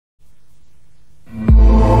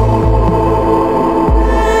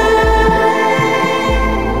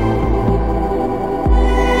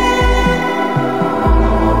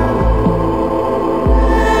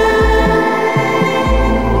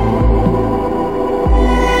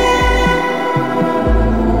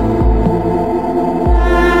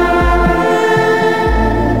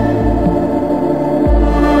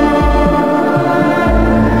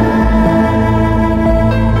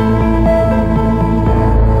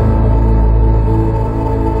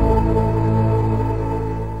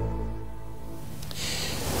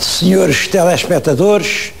Senhores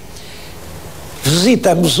telespectadores,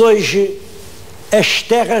 visitamos hoje as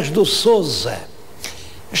terras do Sousa.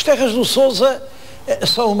 As terras do Sousa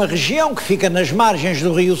são uma região que fica nas margens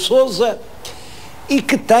do rio Sousa e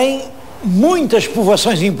que tem muitas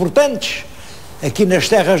povoações importantes. Aqui nas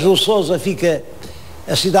terras do Sousa fica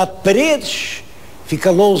a cidade de Paredes,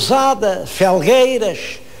 fica Lousada,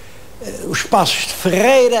 Felgueiras, os Passos de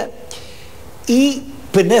Ferreira e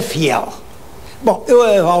Penafiel. Bom,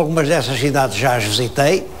 eu algumas dessas cidades já as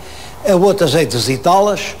visitei, a outras hei de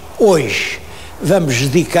visitá-las. Hoje vamos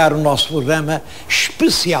dedicar o nosso programa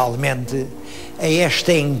especialmente a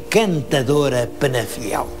esta encantadora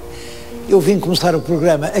Penafiel. Eu vim começar o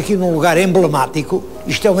programa aqui num lugar emblemático,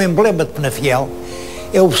 isto é um emblema de Penafiel,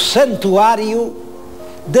 é o Santuário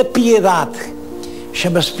da Piedade.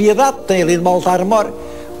 Chama-se Piedade, tem ali no altar-mor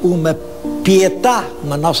uma Pietà,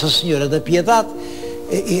 uma Nossa Senhora da Piedade,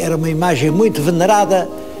 e era uma imagem muito venerada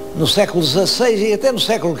no século XVI e até no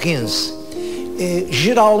século XV.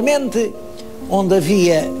 Geralmente, onde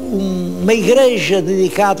havia uma igreja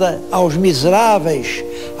dedicada aos miseráveis,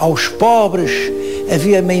 aos pobres,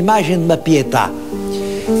 havia uma imagem de uma Pietà.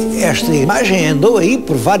 Esta imagem andou aí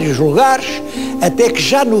por vários lugares, até que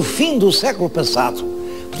já no fim do século passado,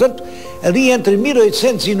 portanto, ali entre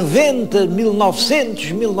 1890,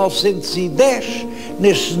 1900, 1910,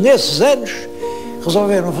 nesses anos,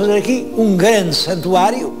 resolveram fazer aqui um grande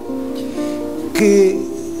santuário que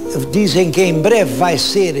dizem que em breve vai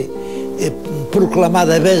ser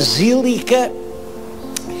proclamada basílica.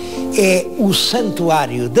 É o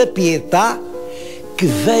Santuário da Pietà, que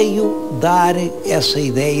veio dar essa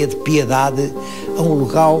ideia de piedade a um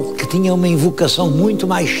local que tinha uma invocação muito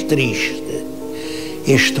mais triste.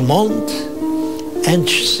 Este monte,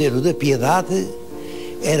 antes de ser o da Piedade,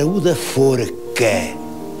 era o da Forca.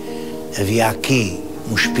 Havia aqui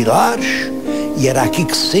uns pilares e era aqui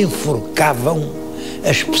que se enforcavam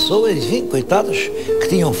as pessoas, enfim, coitadas, que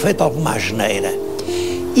tinham feito alguma asneira.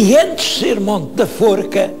 E antes de ser Monte da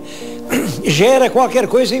Forca, já era qualquer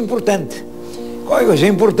coisa importante. Qualquer coisa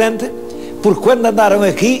importante, porque quando andaram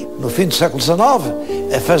aqui, no fim do século XIX,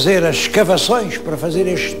 a fazer as escavações para fazer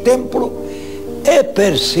este templo,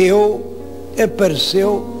 apareceu,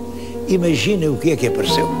 imaginem o que é que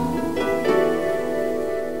apareceu.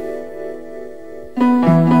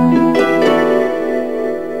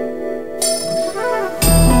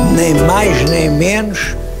 Nem mais nem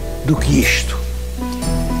menos do que isto.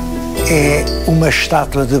 É uma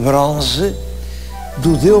estátua de bronze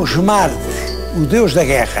do deus Marte, o deus da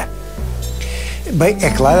guerra. Bem,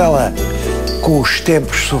 é claro, ela com os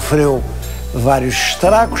tempos sofreu vários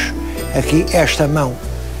estragos. Aqui esta mão,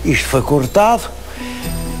 isto foi cortado.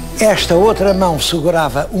 Esta outra mão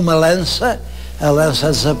segurava uma lança, a lança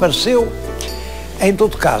desapareceu. Em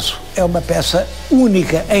todo caso, é uma peça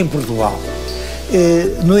única em Portugal.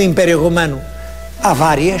 No Império Romano há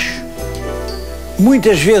várias.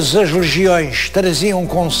 Muitas vezes as legiões traziam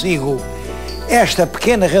consigo esta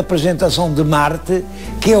pequena representação de Marte,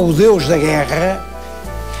 que é o deus da guerra.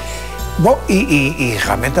 Bom, e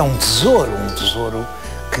realmente é um tesouro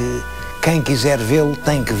que quem quiser vê-lo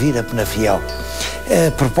tem que vir a Penafiel.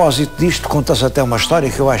 A propósito disto, conta-se até uma história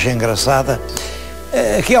que eu acho engraçada.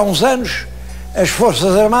 Aqui há uns anos, as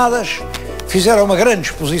Forças Armadas fizeram uma grande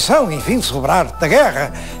exposição, enfim, sobre a arte da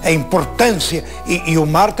guerra, a importância, e o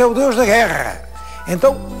Marte é o deus da guerra.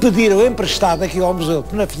 Então pediram emprestado aqui ao Museu de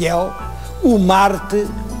Penafiel o Marte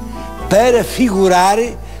para figurar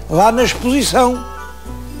lá na exposição.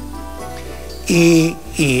 E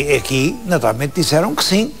aqui, naturalmente, disseram que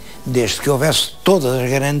sim, desde que houvesse todas as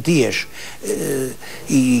garantias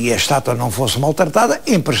e a estátua não fosse maltratada,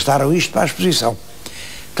 emprestaram isto para a exposição.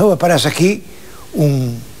 Então aparece aqui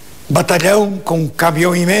um batalhão com um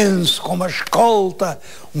caminhão imenso, com uma escolta,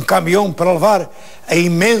 um caminhão para levar a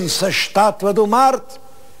imensa estátua do Marte.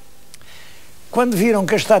 Quando viram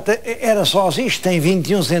que a estátua era só assim, isto tem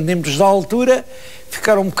 21 centímetros de altura,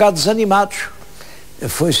 ficaram um bocado desanimados.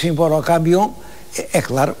 Foi-se embora ao caminhão, é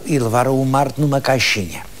claro, e levaram o Marte numa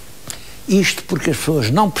caixinha. Isto porque as pessoas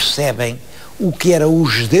não percebem o que eram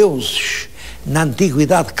os deuses na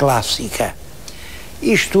Antiguidade Clássica.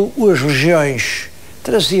 Isto, as legiões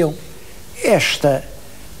traziam esta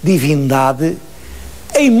divindade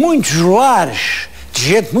em muitos lares de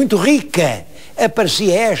gente muito rica.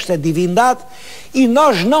 Aparecia esta divindade e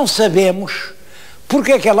nós não sabemos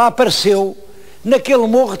porque é que ela apareceu naquele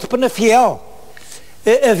morro de Penafiel.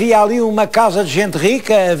 Havia ali uma casa de gente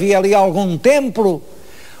rica, havia ali algum templo,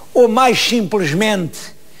 ou mais simplesmente,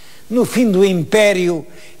 no fim do Império,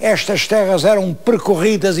 estas terras eram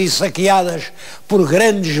percorridas e saqueadas por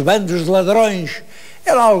grandes bandos de ladrões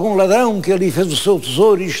Era algum ladrão que ali fez o seu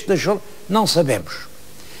tesouro e isto deixou... Não sabemos.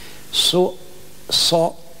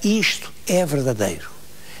 Só isto é verdadeiro.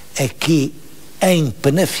 Aqui em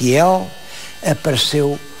Penafiel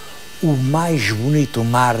apareceu o mais bonito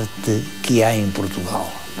Marte que há em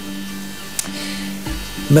Portugal.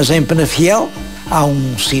 Mas em Penafiel há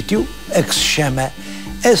um sítio a que se chama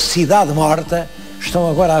a Cidade Morta. Estão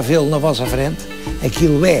agora a vê-lo na vossa frente.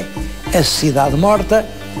 Aquilo é a Cidade Morta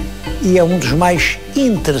e é um dos mais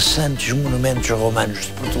interessantes monumentos romanos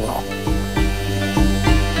de Portugal.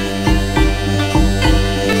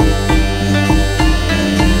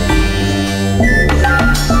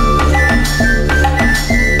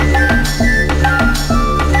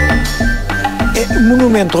 É um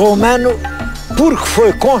monumento romano porque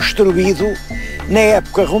foi construído na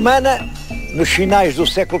época romana, nos finais do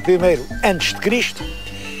século I a.C.,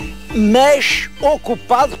 mas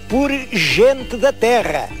ocupado por gente da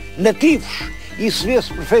terra, nativos. Isso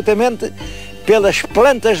vê-se perfeitamente pelas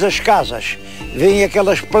plantas das casas. Vêm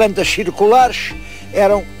aquelas plantas circulares,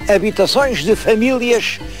 eram habitações de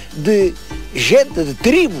famílias, de gente, de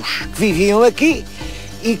tribos que viviam aqui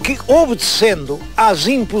e que, obedecendo às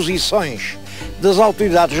imposições das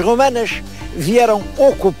autoridades romanas, vieram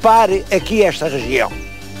ocupar aqui esta região.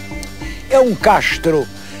 É um castro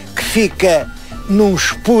que fica num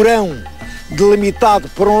esporão delimitado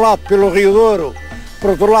por um lado pelo Rio Douro, por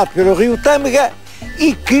outro lado pelo Rio Tâmega,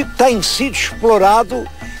 e que tem sido explorado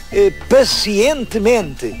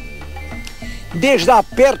pacientemente desde há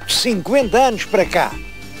perto de 50 anos para cá.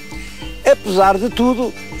 Apesar de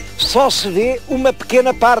tudo, só se vê uma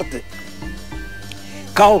pequena parte.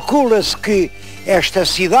 Calcula-se que esta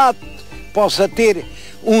cidade possa ter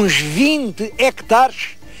uns 20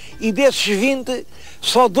 hectares e desses 20,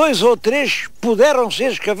 só 2 ou 3 puderam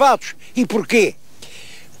ser escavados. E porquê?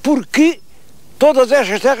 Porque todas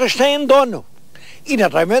estas terras têm dono. E,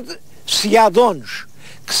 naturalmente, se há donos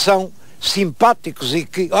que são simpáticos e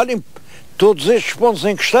que, olhem, todos estes pontos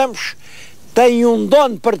em que estamos têm um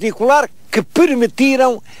dono particular que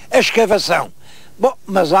permitiram a escavação. Bom,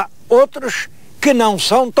 mas há outros que não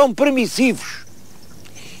são tão permissivos.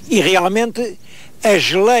 E realmente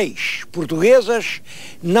as leis portuguesas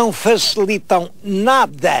não facilitam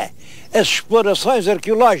nada as explorações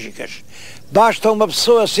arqueológicas. Basta uma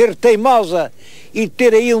pessoa ser teimosa e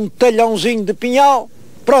ter aí um talhãozinho de pinhal,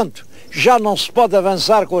 pronto, já não se pode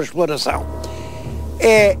avançar com a exploração.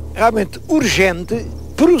 É realmente urgente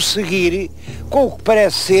prosseguir com o que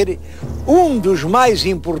parece ser um dos mais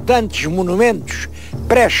importantes monumentos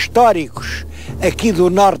pré-históricos aqui do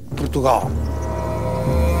norte de Portugal.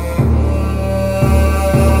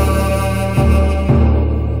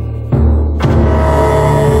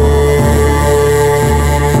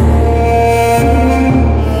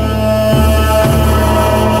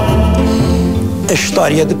 A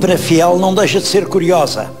história de Penafiel não deixa de ser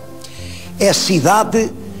curiosa. É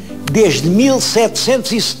cidade desde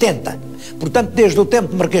 1770, portanto desde o tempo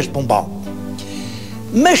de Marquês de Pombal.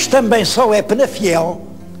 Mas também só é Penafiel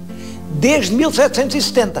desde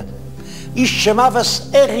 1770. Isto chamava-se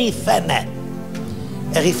Arrifana.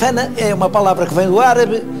 Arrifana é uma palavra que vem do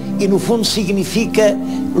árabe e no fundo significa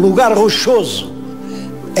lugar rochoso.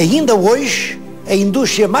 Ainda hoje, a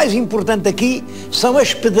indústria mais importante aqui são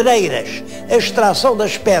as pedreiras, a extração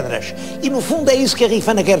das pedras. E no fundo é isso que a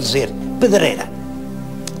Arrifana quer dizer, pedreira.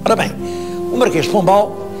 Ora bem, o Marquês de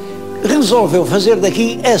Pombal resolveu fazer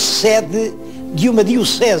daqui a sede de uma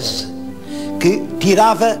diocese que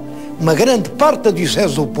tirava uma grande parte da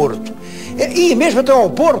diocese do Porto. E mesmo até ao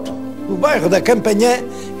Porto, o bairro da Campanhã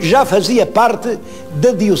já fazia parte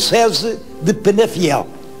da diocese de Penafiel.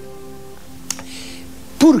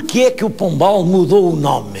 Porquê é que o Pombal mudou o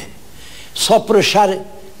nome? Só por achar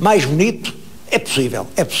mais bonito? É possível,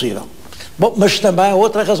 é possível. Bom, mas também há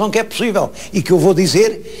outra razão que é possível e que eu vou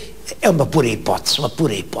dizer, é uma pura hipótese, uma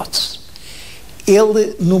pura hipótese.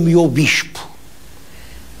 Ele nomeou bispo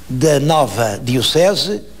da nova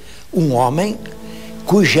diocese um homem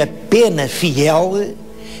cuja Penafiel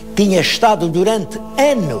tinha estado durante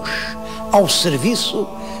anos ao serviço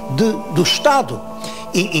do Estado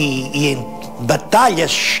e em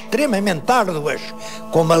batalhas extremamente árduas,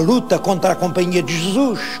 como a luta contra a Companhia de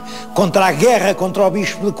Jesus, contra a guerra contra o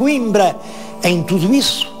Bispo de Coimbra. Em tudo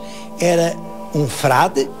isso era um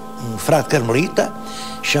frade carmelita,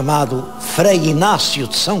 chamado Frei Inácio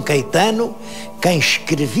de São Caetano, quem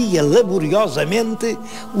escrevia laboriosamente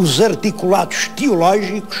os articulados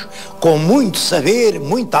teológicos, com muito saber,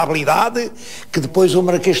 muita habilidade, que depois o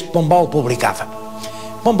Marquês de Pombal publicava.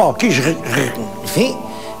 Pombal quis, enfim,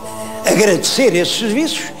 agradecer esses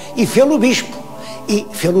serviços e fê-lo bispo. E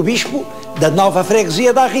fê-lo bispo da nova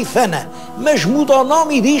freguesia da Arrifana, mas muda o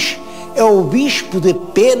nome e diz, é o bispo de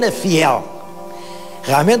Penafiel.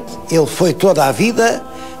 Realmente, ele foi toda a vida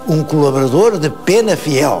um colaborador de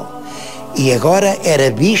Penafiel e agora era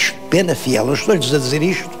bispo de Penafiel. Eu estou-lhes a dizer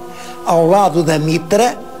isto ao lado da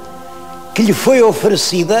mitra que lhe foi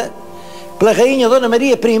oferecida pela rainha Dona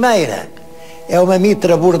Maria I. É uma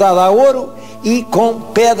mitra bordada a ouro e com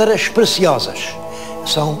pedras preciosas.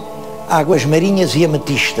 São águas marinhas e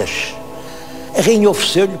ametistas. A rainha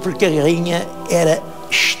ofereceu-lhe porque a rainha era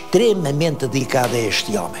extremamente dedicada a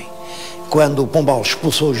este homem. Quando o Pombal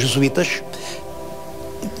expulsou os jesuítas,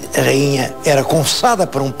 a rainha era confessada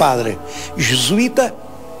por um padre jesuíta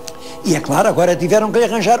e, é claro, agora tiveram que lhe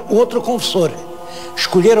arranjar outro confessor.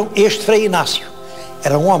 Escolheram este Frei Inácio.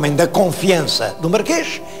 Era um homem da confiança do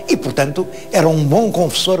Marquês e, portanto, era um bom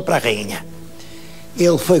confessor para a rainha.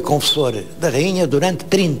 Ele foi confessor da rainha durante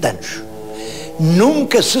 30 anos.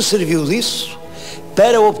 Nunca se serviu disso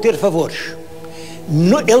para obter favores.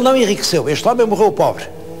 Ele não enriqueceu. Este homem morreu pobre.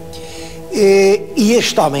 E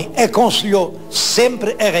este homem aconselhou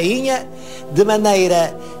sempre a rainha de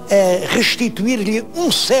maneira a restituir-lhe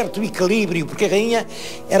um certo equilíbrio, porque a rainha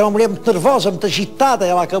era uma mulher muito nervosa, muito agitada.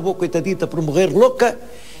 Ela acabou, coitadita, por morrer louca.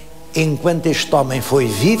 Enquanto este homem foi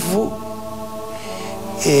vivo,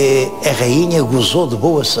 a rainha gozou de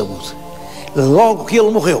boa saúde. Logo que ele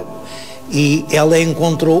morreu, e ela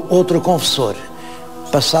encontrou outro confessor.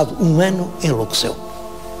 Passado um ano, enlouqueceu.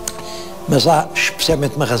 Mas há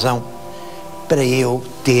especialmente uma razão para eu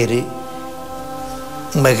ter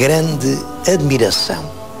uma grande admiração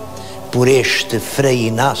por este Frei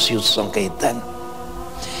Inácio de São Caetano.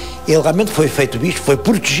 Ele realmente foi feito bispo, foi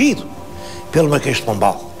protegido pelo Marquês de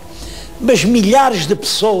Pombal. Mas milhares de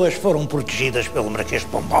pessoas foram protegidas pelo Marquês de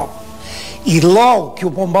Pombal. E logo que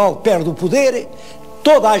o Pombal perde o poder,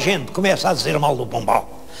 toda a gente começa a dizer mal do Pombal.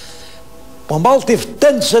 Pombal teve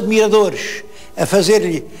tantos admiradores a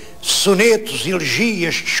fazer-lhe sonetos,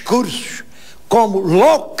 elegias, discursos, como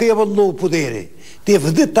logo que abandonou o poder,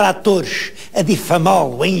 teve detratores a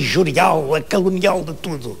difamá-lo, a injuriá-lo, a caluniá-lo de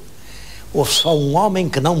tudo. Houve só um homem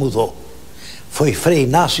que não mudou. Foi Frei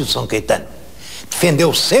Inácio de São Caetano.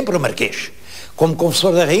 Defendeu sempre o Marquês. Como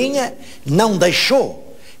confessor da rainha, não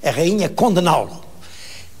deixou a rainha condená-lo.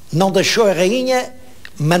 Não deixou a rainha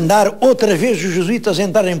mandar outra vez os jesuítas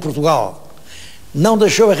entrar em Portugal. Não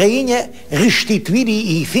deixou a rainha restituir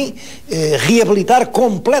e enfim, reabilitar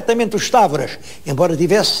completamente os távoras, embora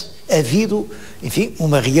tivesse havido, enfim,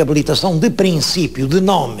 uma reabilitação de princípio, de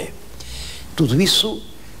nome.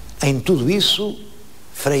 Em tudo isso,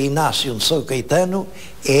 Frei Inácio de São Caetano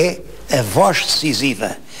é a voz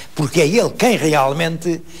decisiva, porque é ele quem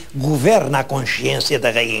realmente governa a consciência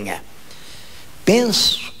da rainha.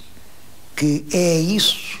 Penso que é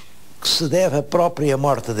isso que se deve à própria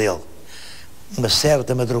morte dele. Uma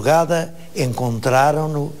certa madrugada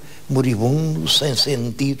encontraram-no moribundo, sem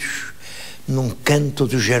sentidos, num canto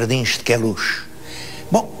dos jardins de Queluz.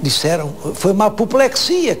 Bom, disseram, foi uma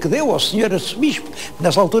apoplexia que deu ao senhor arcebispo.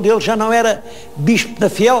 Nessa altura ele já não era bispo de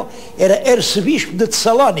Penafiel, era arcebispo de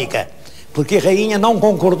Tessalónica, porque a rainha não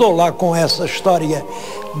concordou lá com essa história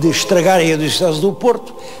de estragarem a diocese do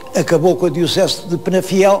Porto, acabou com a diocese de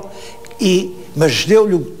Penafiel, mas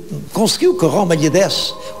conseguiu que Roma lhe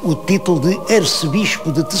desse o título de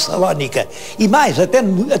arcebispo de Tessalónica, e mais, até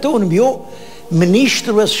o nomeou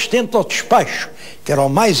ministro assistente ao despacho, que era o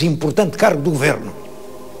mais importante cargo do governo.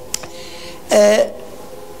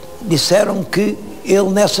 Disseram que ele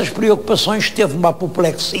nessas preocupações teve uma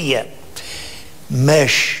apoplexia,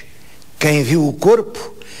 mas quem viu o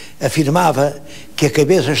corpo afirmava que a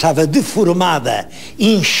cabeça estava deformada,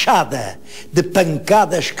 inchada de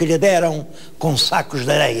pancadas que lhe deram com sacos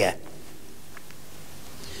de areia.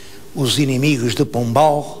 Os inimigos de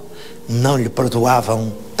Pombal não lhe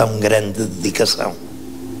perdoavam tão grande dedicação.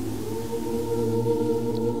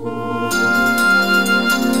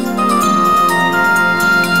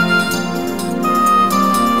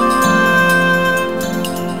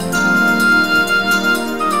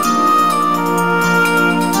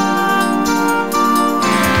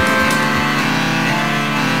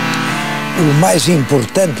 O mais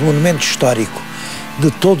importante monumento histórico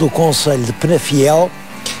de todo o concelho de Penafiel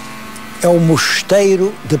é o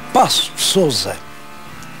mosteiro de Paço de Sousa.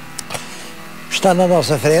 Está na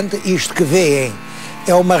nossa frente. Isto que veem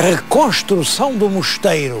é uma reconstrução do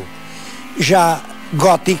mosteiro já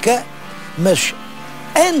gótica, mas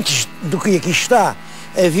antes do que aqui está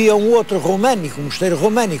havia um outro românico, um mosteiro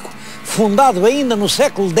românico, fundado ainda no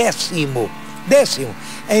século X,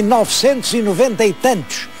 em 990 e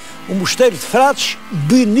tantos, o mosteiro de frades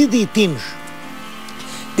beneditinos.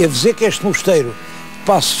 Devo dizer que este mosteiro,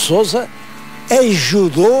 Paço de Sousa,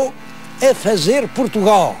 ajudou a fazer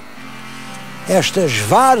Portugal. Estas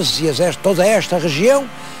várzeas, toda esta região,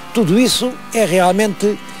 tudo isso é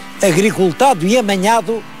realmente agricultado e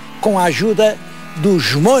amanhado com a ajuda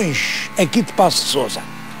dos monges aqui de Paços de Sousa.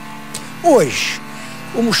 Hoje,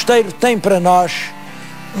 o mosteiro tem para nós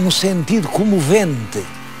um sentido comovente.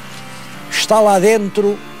 Está lá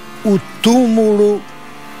dentro o túmulo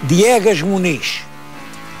de Egas Muniz.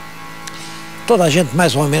 Toda a gente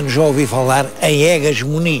mais ou menos já ouviu falar em Egas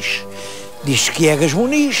Muniz. Diz que Egas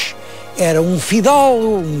Muniz era um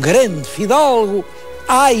fidalgo, um grande fidalgo,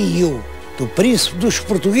 aio do príncipe dos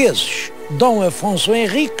portugueses, Dom Afonso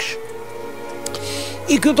Henriques,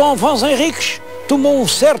 e que o Dom Afonso Henriques tomou um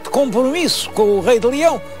certo compromisso com o rei de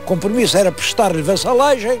Leão. O compromisso era prestar-lhe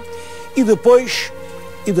vassalagem e depois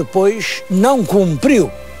não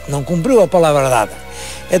cumpriu a palavra dada.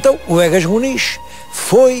 Então o Egas Muniz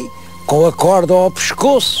foi, com a corda ao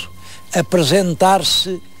pescoço,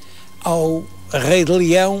 apresentar-se ao rei de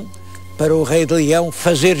Leão, para o rei de Leão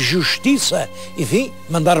fazer justiça, enfim,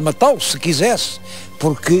 mandar matá-lo se quisesse,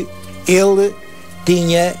 porque ele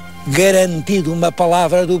tinha garantido uma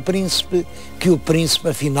palavra do príncipe que o príncipe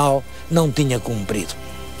afinal não tinha cumprido.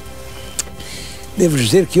 Devo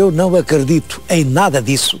dizer que eu não acredito em nada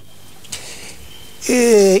disso.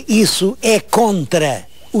 Isso é contra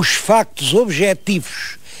os factos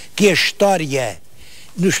objetivos que a história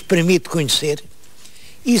nos permite conhecer.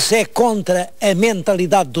 Isso é contra a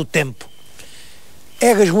mentalidade do tempo.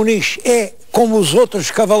 Egas Muniz é, como os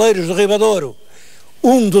outros cavaleiros do Ribadouro,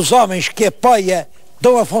 um dos homens que apoia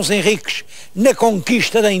Dom Afonso Henriques na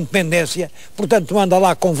conquista da independência, portanto anda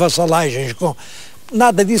lá com vassalagens, com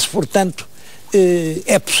nada disso, portanto,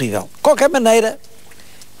 é possível. De qualquer maneira,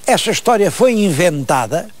 essa história foi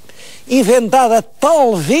inventada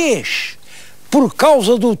talvez por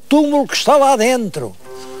causa do túmulo que está lá dentro.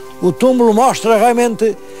 O túmulo mostra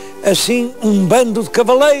realmente, assim, um bando de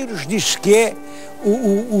cavaleiros, diz-se que é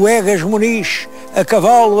o Egas Muniz a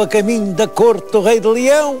cavalo a caminho da corte do rei de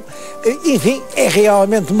Leão. Enfim, é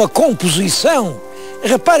realmente uma composição.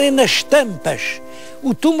 Reparem nas estampas.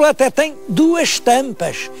 O túmulo até tem duas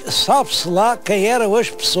estampas. Sabe-se lá quem eram as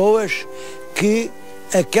pessoas que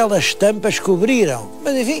aquelas estampas cobriram.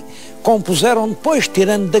 Mas enfim, compuseram depois,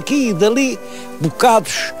 tirando daqui e dali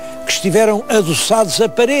bocados que estiveram adoçados a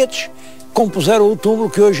paredes, compuseram o túmulo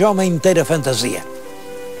que hoje é uma inteira fantasia.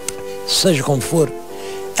 Seja como for,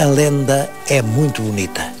 a lenda é muito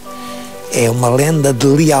bonita. É uma lenda de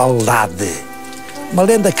lealdade. Uma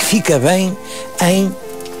lenda que fica bem em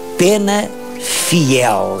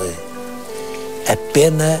Penafiel. A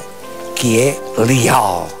pena que é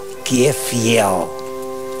leal, que é fiel.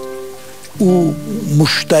 O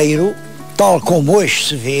mosteiro, tal como hoje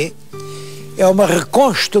se vê, é uma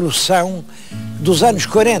reconstrução dos anos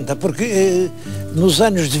 40, porque nos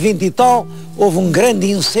anos de 20 e tal houve um grande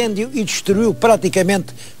incêndio e destruiu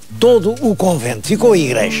praticamente todo o convento, ficou a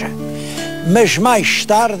igreja. Mas mais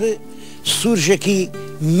tarde surge aqui,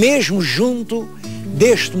 mesmo junto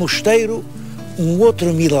deste mosteiro, um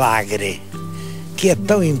outro milagre, que é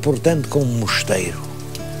tão importante como o mosteiro.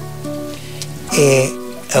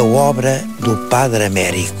 É a obra do Padre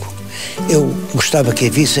Américo. Eu gostava que a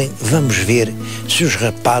vissem, vamos ver se os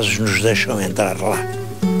rapazes nos deixam entrar lá.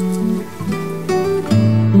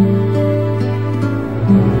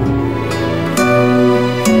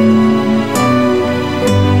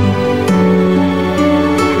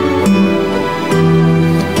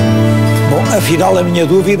 Bom, afinal a minha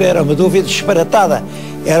dúvida era uma dúvida disparatada,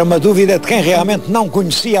 era uma dúvida de quem realmente não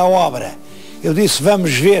conhecia a obra. Eu disse,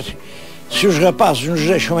 vamos ver se os rapazes nos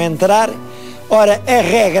deixam entrar. Ora, a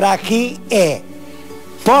regra aqui é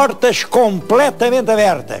portas completamente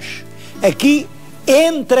abertas. Aqui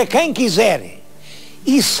entra quem quiser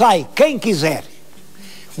e sai quem quiser.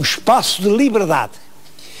 Um espaço de liberdade.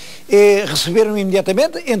 Receberam-me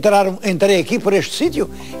imediatamente, entrei aqui por este sítio,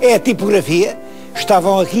 é a tipografia.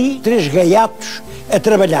 Estavam aqui 3 gaiatos a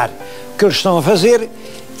trabalhar. O que eles estão a fazer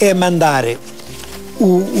é mandar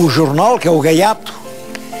o jornal, que é o gaiato,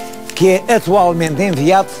 que é atualmente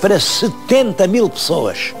enviado para 70 mil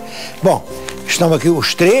pessoas. Bom, estão aqui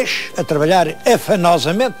os 3 a trabalhar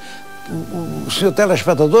afanosamente. O senhor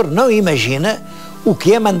telespectador não imagina o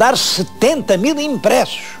que é mandar 70 mil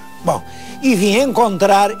impressos. Bom, e vim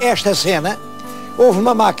encontrar esta cena. Houve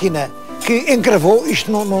uma máquina que encravou,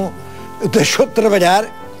 isto não deixou de trabalhar,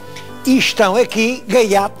 e estão aqui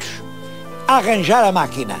gaiatos a arranjar a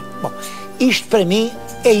máquina. Bom, isto para mim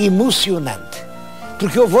é emocionante,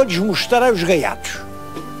 porque eu vou-lhes mostrar os gaiatos.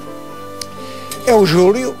 É o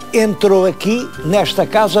Júlio, entrou aqui nesta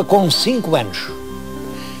casa com 5 anos.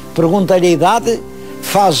 Pergunta-lhe a idade,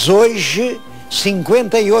 faz hoje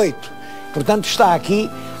 58. Portanto, está aqui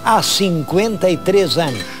há 53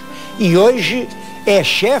 anos. E hoje é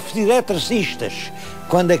chefe de eletricistas.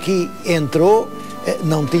 Quando aqui entrou,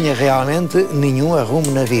 não tinha realmente nenhum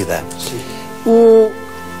arrumo na vida.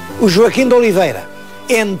 O Joaquim de Oliveira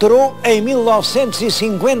entrou em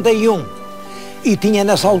 1951 e tinha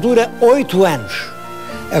nessa altura 8 anos.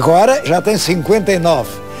 Agora já tem 59.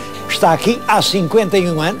 Está aqui há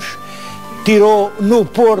 51 anos. Tirou no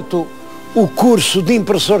Porto o curso de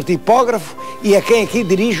impressor tipógrafo e é quem aqui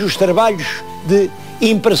dirige os trabalhos de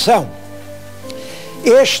impressão.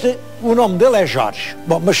 O nome dele é Jorge.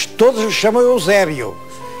 Bom, mas todos o chamam Eusébio.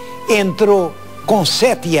 Entrou com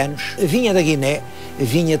 7 anos, vinha da Guiné,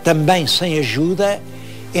 vinha também sem ajuda,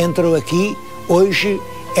 entrou aqui, hoje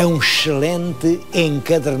é um excelente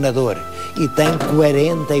encadernador e tem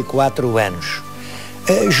 44 anos.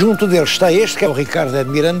 Junto dele está este, que é o Ricardo de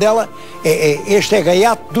Mirandela, este é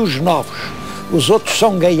gaiato dos novos, os outros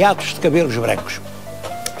são gaiatos de cabelos brancos.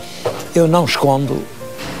 Eu não escondo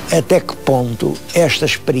até que ponto esta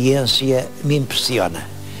experiência me impressiona.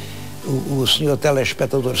 O senhor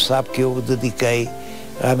telespectador sabe que eu dediquei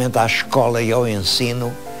realmente à escola e ao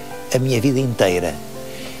ensino a minha vida inteira.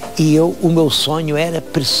 E o meu sonho era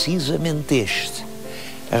precisamente este: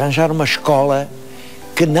 arranjar uma escola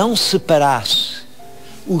que não separasse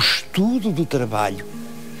o estudo do trabalho.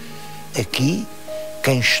 Aqui,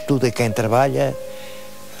 quem estuda e quem trabalha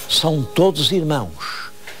são todos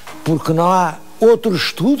irmãos, porque não há outro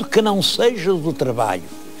estudo que não seja o do trabalho.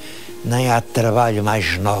 Nem há trabalho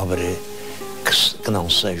mais nobre que não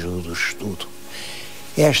seja o do estudo.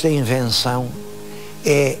 Esta invenção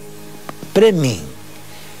é, para mim,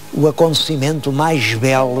 o acontecimento mais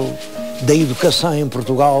belo da educação em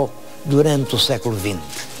Portugal durante o século XX.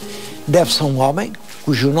 Deve-se a um homem,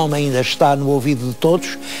 cujo nome ainda está no ouvido de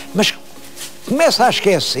todos, mas começa a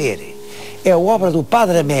esquecer. É a obra do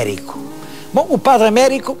Padre Américo. Bom, o Padre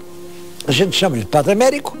Américo, a gente chama-lhe Padre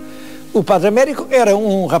Américo. O Padre Américo era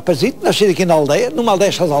um rapazito, nascido aqui na aldeia, numa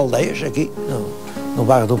destas aldeias, aqui no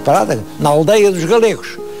bairro do Parada, na aldeia dos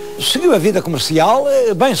galegos. Seguiu a vida comercial,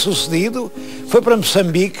 bem sucedido, foi para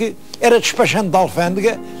Moçambique, era despachante de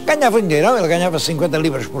alfândega, ganhava um dinheirão, ele ganhava 50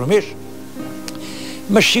 libras por mês.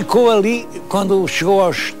 Mas ficou ali, quando chegou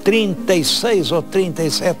aos 36 ou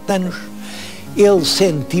 37 anos, ele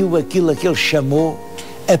sentiu aquilo que ele chamou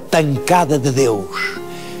a pancada de Deus.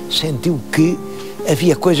 Sentiu que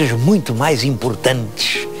havia coisas muito mais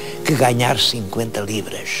importantes que ganhar 50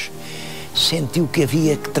 libras. Sentiu que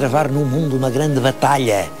havia que travar no mundo uma grande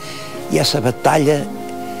batalha. E essa batalha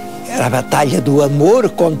era a batalha do amor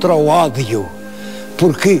contra o ódio.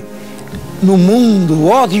 Porque no mundo o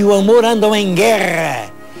ódio e o amor andam em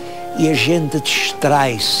guerra. E a gente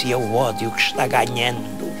distrai-se ao ódio que está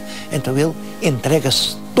ganhando. Então ele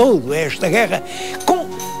entrega-se todo a esta guerra com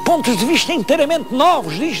pontos de vista inteiramente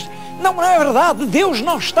novos. Diz: não é verdade, Deus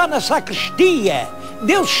não está na sacristia,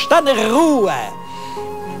 Deus está na rua.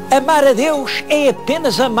 Amar a Deus é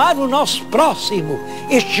apenas amar o nosso próximo.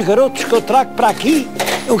 Estes garotos que eu trago para aqui,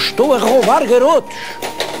 eu estou a roubar garotos.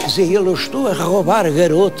 Dizia ele, eu estou a roubar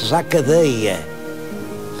garotos à cadeia.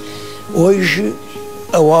 Hoje,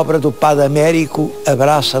 a obra do Padre Américo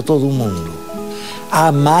abraça todo o mundo.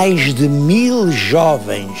 Há mais de 1000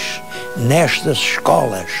 jovens nestas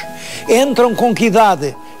escolas. Entram com que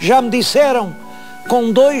idade? Já me disseram,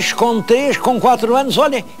 com 2, com 3, com 4 anos,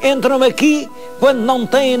 olhem, entram aqui quando não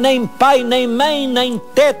têm nem pai, nem mãe, nem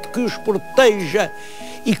teto que os proteja.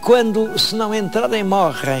 E quando, se não entrarem,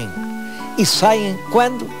 morrem. E saem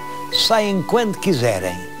quando? Saem quando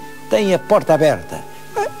quiserem. Têm a porta aberta.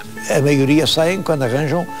 A maioria saem quando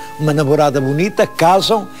arranjam uma namorada bonita,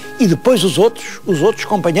 casam e depois os outros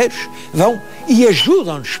companheiros vão e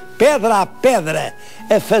ajudam-nos, pedra a pedra,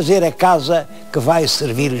 a fazer a casa que vai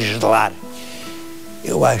servir-lhes de lar.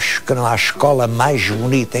 Eu acho que não há escola mais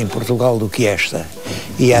bonita em Portugal do que esta.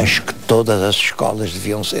 E acho que todas as escolas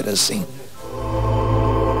deviam ser assim.